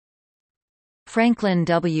Franklin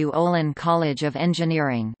W. Olin College of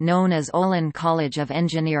Engineering, known as Olin College of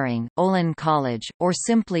Engineering, Olin College, or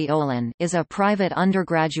simply Olin, is a private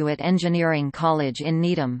undergraduate engineering college in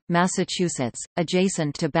Needham, Massachusetts,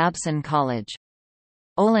 adjacent to Babson College.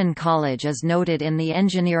 Olin College is noted in the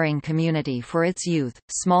engineering community for its youth,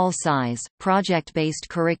 small size, project-based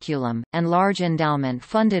curriculum, and large endowment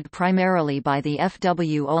funded primarily by the F.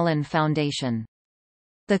 W. Olin Foundation.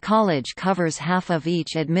 The college covers half of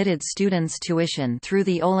each admitted student's tuition through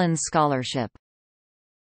the Olin Scholarship.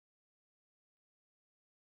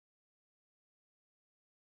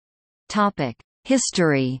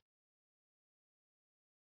 History.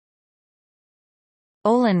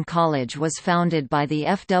 Olin College was founded by the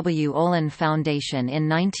F. W. Olin Foundation in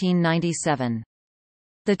 1997.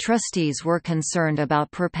 The trustees were concerned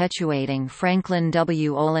about perpetuating Franklin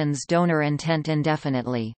W. Olin's donor intent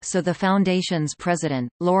indefinitely, so the foundation's president,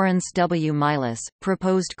 Lawrence W. Milas,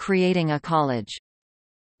 proposed creating a college.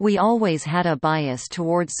 "We always had a bias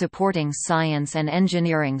towards supporting science and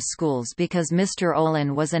engineering schools because Mr.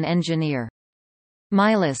 Olin was an engineer."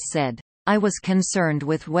 Milas said, "I was concerned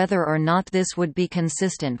with whether or not this would be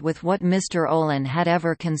consistent with what Mr. Olin had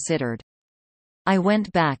ever considered. I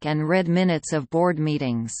went back and read minutes of board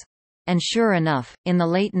meetings. And sure enough, in the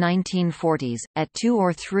late 1940s, at 2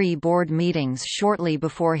 or 3 board meetings shortly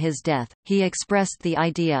before his death, he expressed the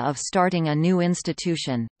idea of starting a new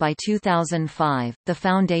institution." By 2005, the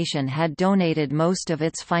foundation had donated most of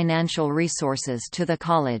its financial resources to the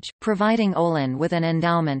college, providing Olin with an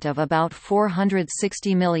endowment of about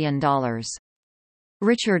 $460 million.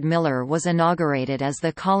 Richard Miller was inaugurated as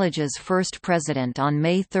the college's first president on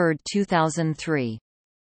May 3, 2003.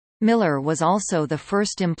 Miller was also the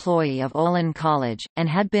first employee of Olin College, and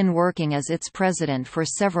had been working as its president for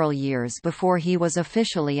several years before he was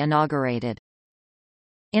officially inaugurated.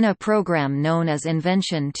 In a program known as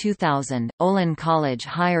Invention 2000, Olin College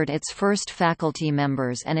hired its first faculty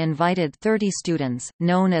members and invited 30 students,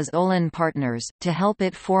 known as Olin Partners, to help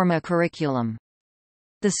it form a curriculum.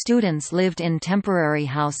 The students lived in temporary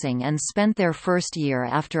housing and spent their first year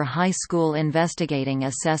after high school investigating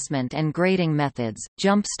assessment and grading methods,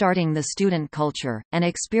 jump-starting the student culture, and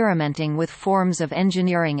experimenting with forms of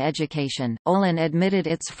engineering education. Olin admitted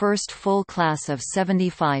its first full class of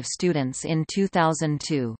 75 students in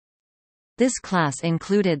 2002. This class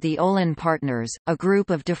included the Olin Partners, a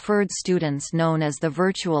group of deferred students known as the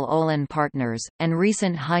Virtual Olin Partners, and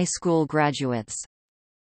recent high school graduates.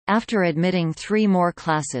 After admitting 3 more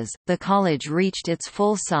classes, the college reached its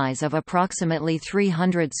full size of approximately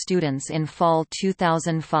 300 students in fall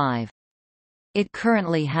 2005. It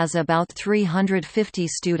currently has about 350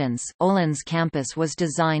 students. Olin's campus was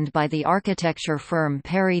designed by the architecture firm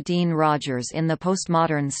Perry Dean Rogers in the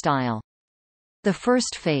postmodern style. The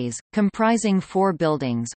first phase, comprising 4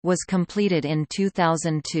 buildings, was completed in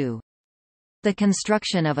 2002. The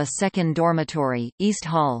construction of a second dormitory, East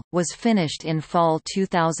Hall, was finished in fall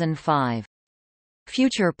 2005.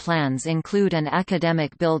 Future plans include an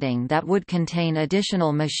academic building that would contain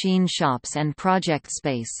additional machine shops and project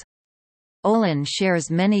space. Olin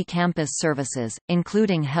shares many campus services,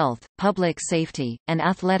 including health, public safety, and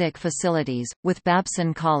athletic facilities, with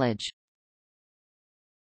Babson College.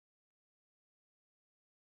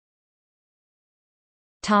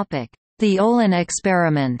 The Olin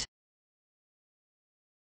experiment.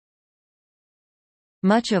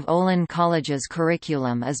 Much of Olin College's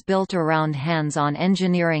curriculum is built around hands-on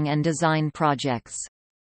engineering and design projects.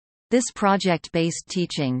 This project-based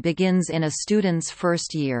teaching begins in a student's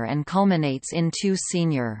first year and culminates in 2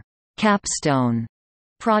 senior capstone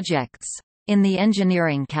projects. In the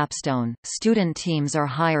engineering capstone, student teams are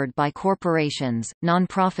hired by corporations,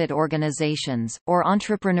 nonprofit organizations, or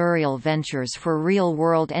entrepreneurial ventures for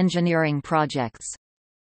real-world engineering projects.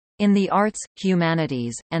 In the arts,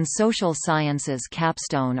 humanities, and social sciences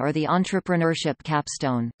capstone or the entrepreneurship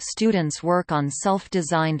capstone, students work on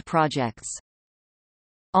self-designed projects.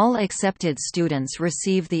 All accepted students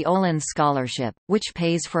receive the Olin Scholarship, which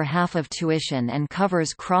pays for half of tuition and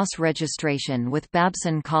covers cross-registration with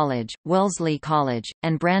Babson College, Wellesley College,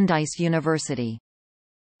 and Brandeis University.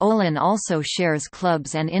 Olin also shares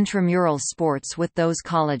clubs and intramural sports with those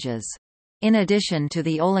colleges. In addition to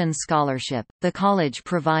the Olin Scholarship, the college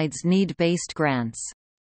provides need-based grants.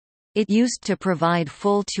 It used to provide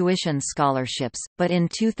full tuition scholarships, but in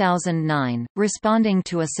 2009, responding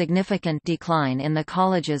to a significant decline in the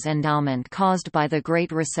college's endowment caused by the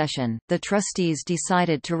Great Recession, the trustees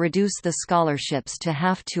decided to reduce the scholarships to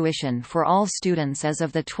half tuition for all students as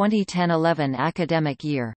of the 2010-11 academic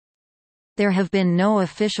year. There have been no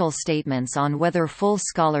official statements on whether full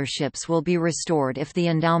scholarships will be restored if the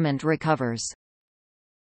endowment recovers.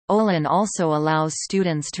 Olin also allows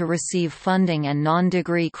students to receive funding and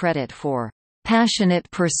non-degree credit for passionate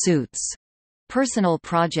pursuits, personal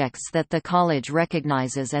projects that the college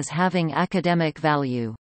recognizes as having academic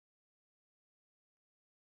value.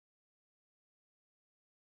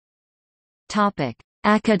 Topic: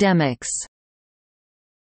 Academics.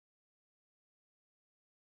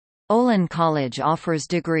 Olin College offers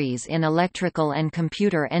degrees in electrical and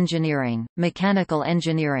computer engineering, mechanical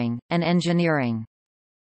engineering, and engineering.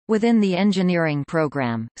 Within the engineering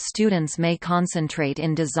program, students may concentrate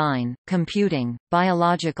in design, computing,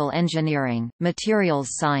 biological engineering, materials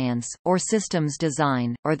science, or systems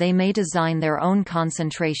design, or they may design their own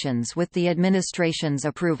concentrations with the administration's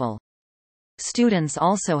approval. Students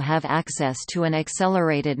also have access to an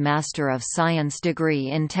accelerated Master of Science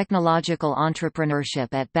degree in Technological Entrepreneurship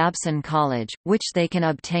at Babson College, which they can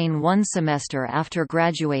obtain one semester after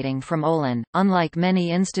graduating from Olin. Unlike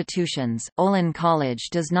many institutions, Olin College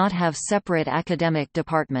does not have separate academic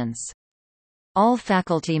departments. All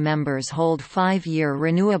faculty members hold 5-year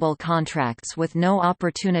renewable contracts with no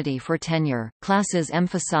opportunity for tenure. Classes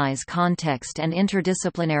emphasize context and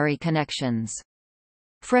interdisciplinary connections.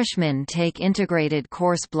 Freshmen take integrated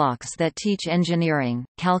course blocks that teach engineering,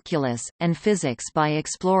 calculus, and physics by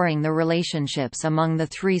exploring the relationships among the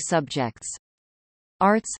 3 subjects.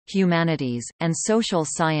 Arts, humanities, and social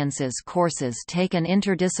sciences courses take an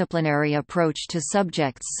interdisciplinary approach to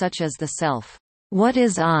subjects such as the self, what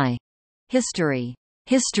is I, history,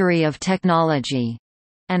 history of technology,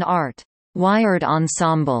 and art, wired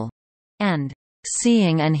ensemble, and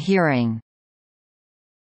seeing and hearing.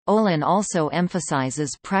 Olin also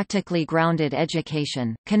emphasizes practically grounded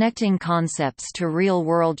education, connecting concepts to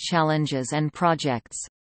real-world challenges and projects.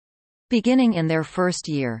 Beginning in their first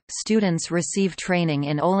year, students receive training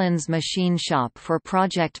in Olin's machine shop for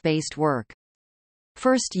project-based work.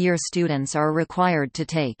 First-year students are required to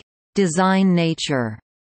take Design Nature,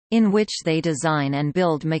 in which they design and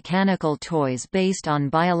build mechanical toys based on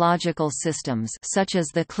biological systems such as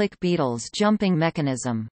the click beetle's jumping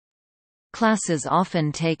mechanism. Classes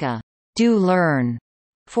often take a do-learn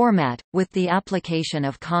format, with the application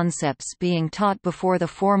of concepts being taught before the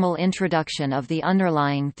formal introduction of the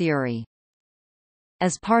underlying theory.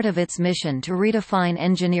 As part of its mission to redefine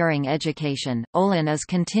engineering education, Olin is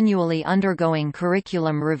continually undergoing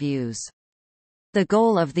curriculum reviews. The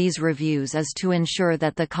goal of these reviews is to ensure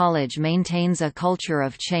that the college maintains a culture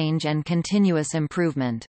of change and continuous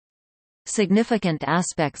improvement. Significant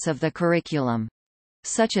aspects of the curriculum,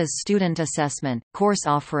 such as student assessment, course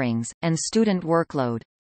offerings, and student workload,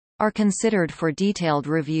 are considered for detailed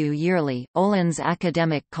review yearly. Olin's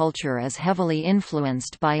academic culture is heavily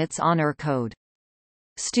influenced by its honor code.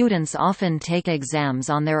 Students often take exams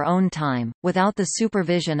on their own time, without the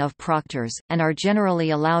supervision of proctors, and are generally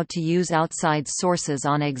allowed to use outside sources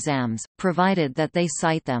on exams, provided that they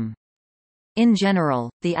cite them. In general,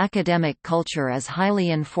 the academic culture is highly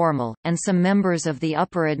informal, and some members of the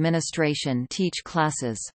upper administration teach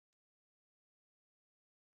classes.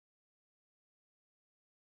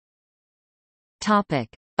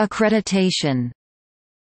 Accreditation.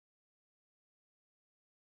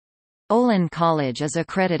 Olin College is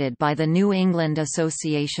accredited by the New England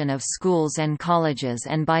Association of Schools and Colleges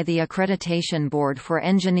and by the Accreditation Board for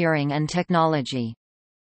Engineering and Technology.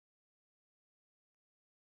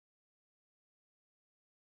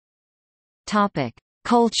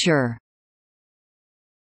 Culture.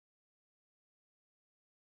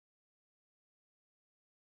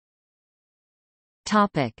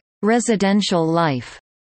 Residential life.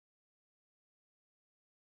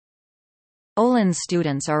 Olin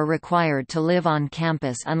students are required to live on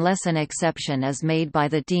campus unless an exception is made by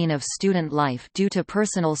the Dean of Student Life due to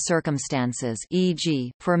personal circumstances,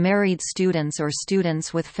 e.g., for married students or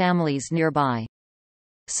students with families nearby.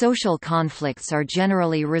 Social conflicts are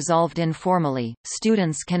generally resolved informally.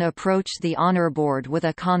 Students can approach the honor board with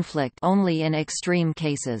a conflict only in extreme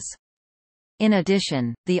cases. In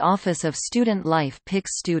addition, the Office of Student Life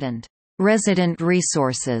picks student resident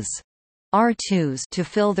resources R2s to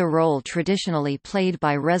fill the role traditionally played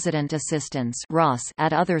by resident assistants (RAS)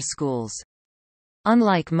 at other schools.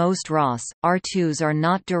 Unlike most RAS, R2s are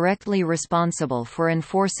not directly responsible for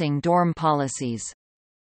enforcing dorm policies.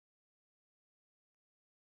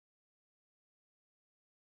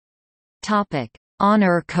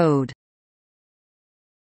 Honor Code.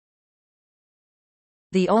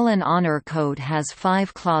 The Olin Honor Code has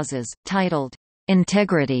 5 clauses, titled,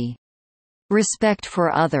 Integrity, Respect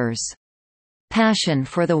for Others, Passion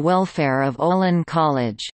for the Welfare of Olin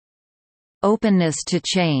College, Openness to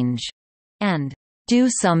Change, and Do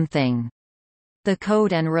Something. The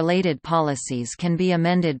code and related policies can be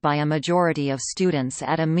amended by a majority of students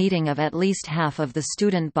at a meeting of at least half of the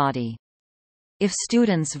student body. If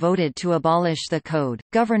students voted to abolish the code,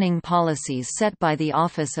 governing policies set by the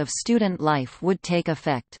Office of Student Life would take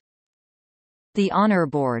effect. The Honor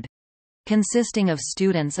Board, consisting of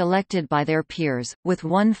students elected by their peers, with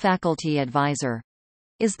one faculty advisor,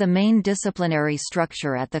 is the main disciplinary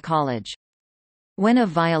structure at the college. When a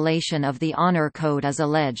violation of the Honor Code is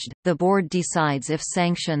alleged, the board decides if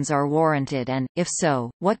sanctions are warranted and, if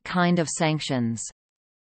so, what kind of sanctions.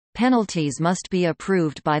 Penalties must be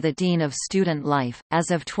approved by the Dean of Student Life.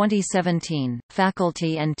 As of 2017,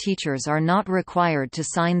 faculty and teachers are not required to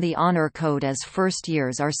sign the Honor Code as first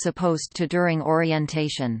years are supposed to during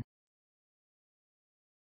orientation.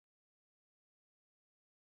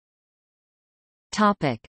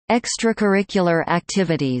 Topic: Extracurricular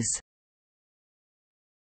activities.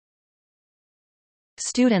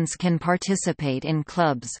 Students can participate in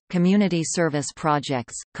clubs, community service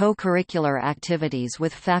projects, co-curricular activities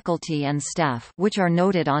with faculty and staff, which are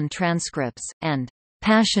noted on transcripts, and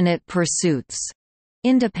passionate pursuits,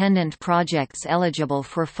 independent projects eligible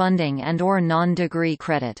for funding and/or non-degree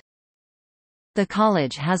credit. The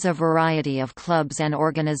college has a variety of clubs and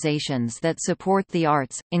organizations that support the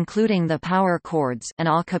arts, including the Power Chords, an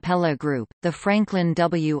a cappella group, the Franklin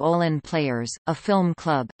W. Olin Players, a film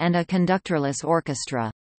club, and a conductorless orchestra.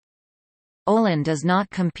 Olin does not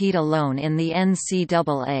compete alone in the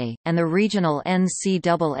NCAA, and the regional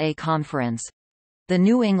NCAA conference—the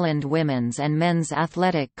New England Women's and Men's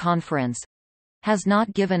Athletic Conference—has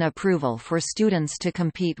not given approval for students to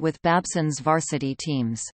compete with Babson's varsity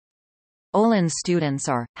teams. Olin students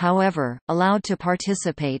are, however, allowed to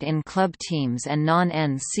participate in club teams and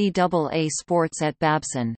non-NCAA sports at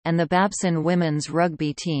Babson, and the Babson women's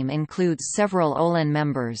rugby team includes several Olin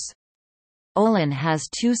members. Olin has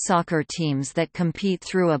two soccer teams that compete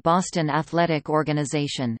through a Boston athletic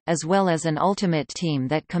organization, as well as an ultimate team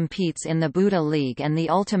that competes in the Buddha League and the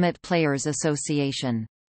Ultimate Players Association.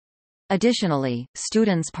 Additionally,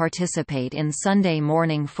 students participate in Sunday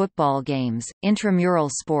morning football games, intramural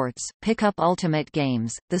sports, pick-up ultimate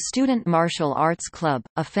games, the Student Martial Arts Club,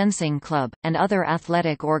 a fencing club, and other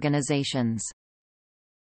athletic organizations.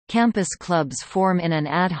 Campus clubs form in an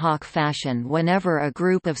ad hoc fashion whenever a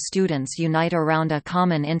group of students unite around a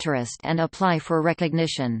common interest and apply for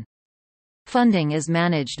recognition. Funding is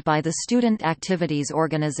managed by the Student Activities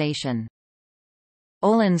Organization.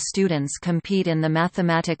 Olin students compete in the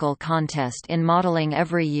mathematical contest in modeling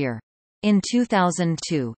every year. In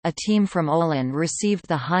 2002, a team from Olin received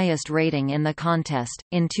the highest rating in the contest.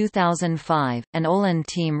 In 2005, an Olin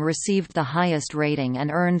team received the highest rating and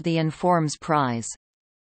earned the Informs Prize.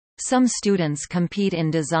 Some students compete in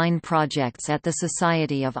design projects at the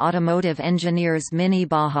Society of Automotive Engineers Mini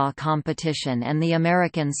Baja competition and the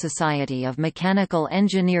American Society of Mechanical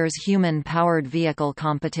Engineers Human-Powered Vehicle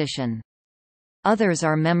competition. Others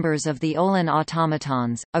are members of the Olin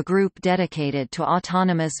Automatons, a group dedicated to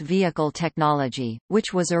autonomous vehicle technology,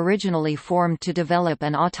 which was originally formed to develop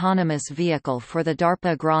an autonomous vehicle for the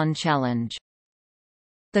DARPA Grand Challenge.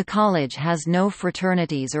 The college has no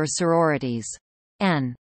fraternities or sororities.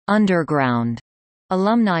 An underground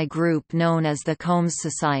alumni group known as the Combs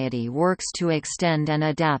Society works to extend and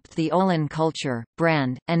adapt the Olin culture,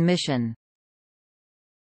 brand, and mission.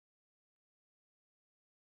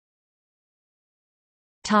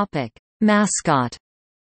 Mascot.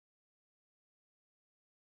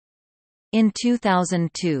 In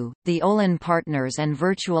 2002, the Olin Partners and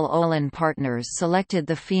Virtual Olin Partners selected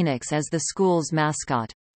the Phoenix as the school's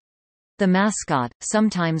mascot. The mascot,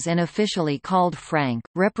 sometimes unofficially called Frank,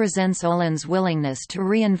 represents Olin's willingness to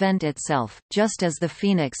reinvent itself, just as the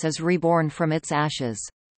Phoenix is reborn from its ashes.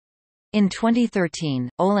 In 2013,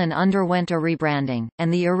 Olin underwent a rebranding,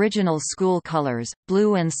 and the original school colors,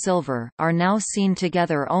 blue and silver, are now seen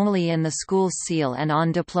together only in the school's seal and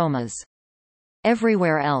on diplomas.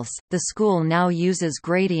 Everywhere else, the school now uses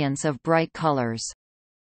gradients of bright colors.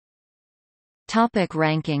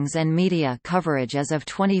 Rankings and media coverage. As of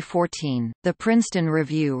 2014, the Princeton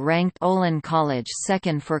Review ranked Olin College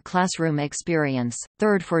second for classroom experience,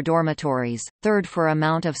 third for dormitories, third for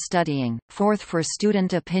amount of studying, fourth for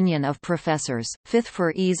student opinion of professors, fifth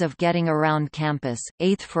for ease of getting around campus,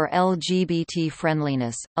 eighth for LGBT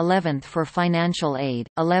friendliness, 11th for financial aid,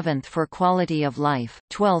 11th for quality of life,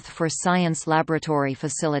 12th for science laboratory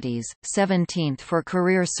facilities, 17th for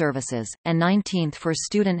career services, and 19th for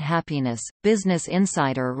student happiness. Business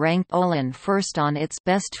Insider ranked Olin first on its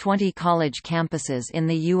Best 20 College Campuses in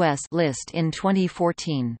the U.S. list in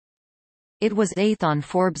 2014. It was eighth on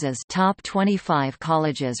Forbes's top 25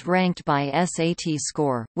 colleges ranked by SAT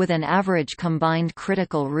score, with an average combined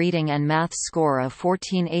critical reading and math score of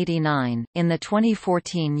 1489. In the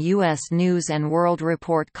 2014 U.S. News and World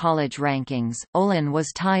Report college rankings, Olin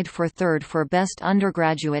was tied for third for best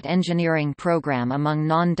undergraduate engineering program among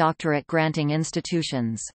non-doctorate granting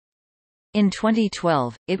institutions. In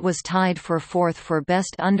 2012, it was tied for fourth for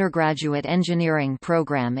Best Undergraduate Engineering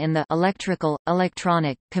Program in the Electrical,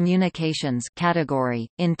 Electronic, Communications category.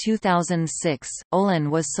 In 2006, Olin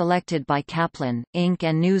was selected by Kaplan, Inc.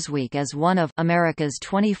 and Newsweek as one of America's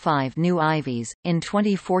 25 new Ivies. In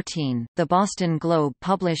 2014, the Boston Globe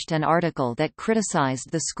published an article that criticized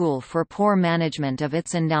the school for poor management of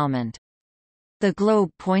its endowment. The Globe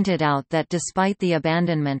pointed out that despite the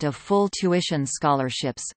abandonment of full tuition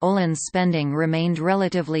scholarships, Olin's spending remained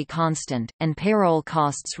relatively constant, and payroll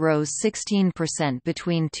costs rose 16%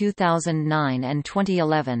 between 2009 and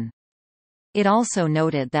 2011. It also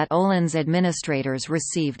noted that Olin's administrators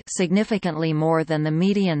received significantly more than the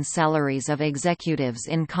median salaries of executives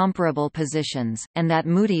in comparable positions, and that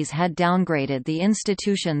Moody's had downgraded the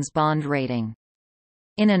institution's bond rating.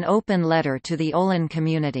 In an open letter to the Olin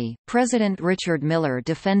community, President Richard Miller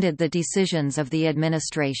defended the decisions of the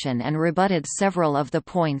administration and rebutted several of the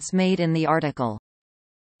points made in the article.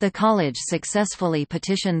 The college successfully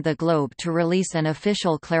petitioned the Globe to release an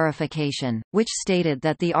official clarification, which stated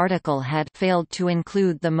that the article had failed to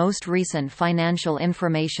include the most recent financial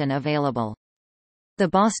information available. The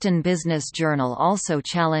Boston Business Journal also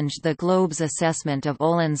challenged the Globe's assessment of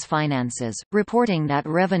Olin's finances, reporting that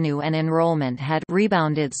revenue and enrollment had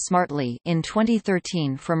rebounded smartly in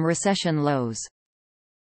 2013 from recession lows.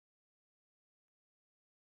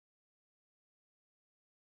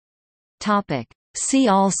 See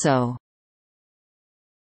also: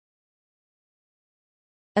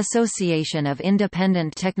 Association of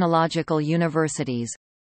Independent Technological Universities,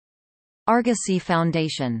 Argosy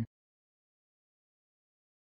Foundation.